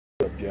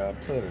Yeah,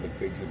 Planet of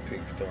Figs and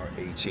Pig Star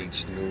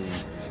HH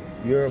News.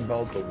 You're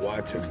about to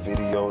watch a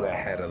video that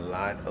had a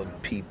lot of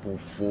people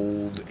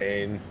fooled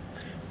and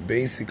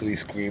basically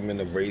screaming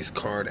a race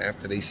card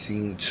after they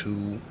seen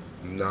two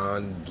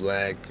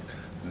non-black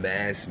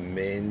masked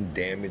men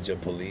damage a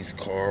police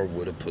car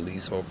with a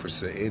police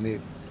officer in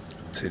it.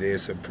 To their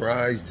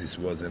surprise, this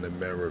wasn't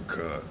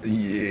America.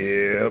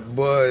 Yeah,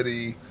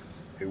 buddy.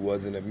 It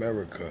wasn't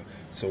America.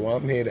 So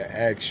I'm here to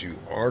ask you,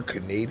 are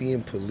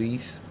Canadian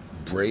police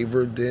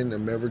braver than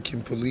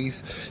American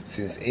police?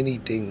 Since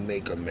anything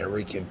make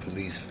American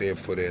police fear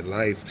for their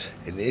life,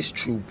 and this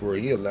trooper,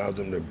 he allowed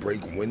them to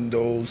break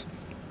windows,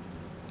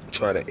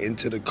 try to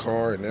enter the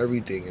car and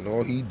everything, and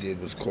all he did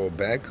was call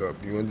backup.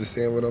 You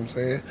understand what I'm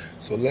saying?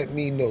 So let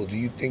me know, do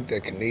you think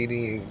that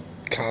Canadian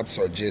cops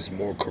are just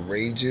more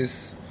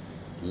courageous,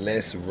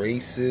 less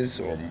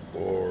racist,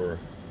 or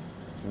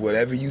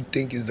whatever you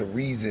think is the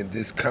reason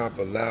this cop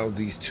allowed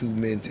these two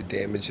men to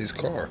damage his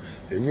car?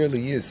 It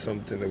really is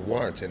something to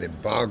watch, and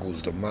it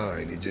boggles the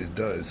mind. It just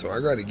does. So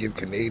I got to give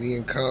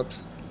Canadian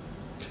cops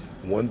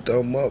one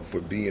thumb up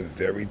for being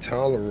very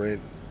tolerant.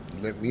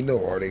 Let me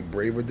know, are they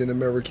braver than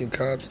American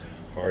cops,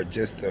 or are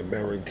just the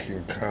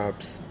American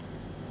cops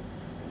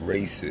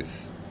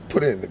racist?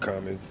 Put it in the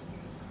comments.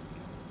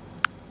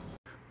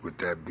 With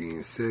that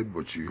being said,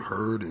 what you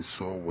heard and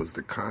saw was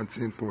the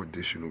content. For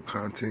additional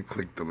content,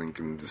 click the link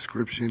in the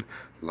description.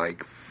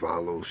 Like,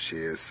 follow,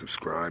 share,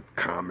 subscribe,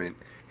 comment,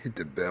 hit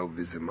the bell,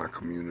 visit my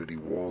community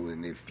wall,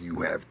 and if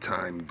you have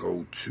time,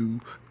 go to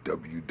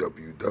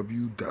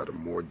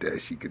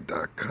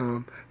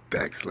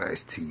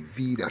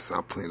www.amore-eka.com/TV. That's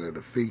our Planet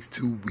of Fakes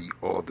 2. We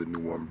are the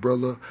new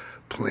umbrella.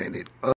 Planet Up.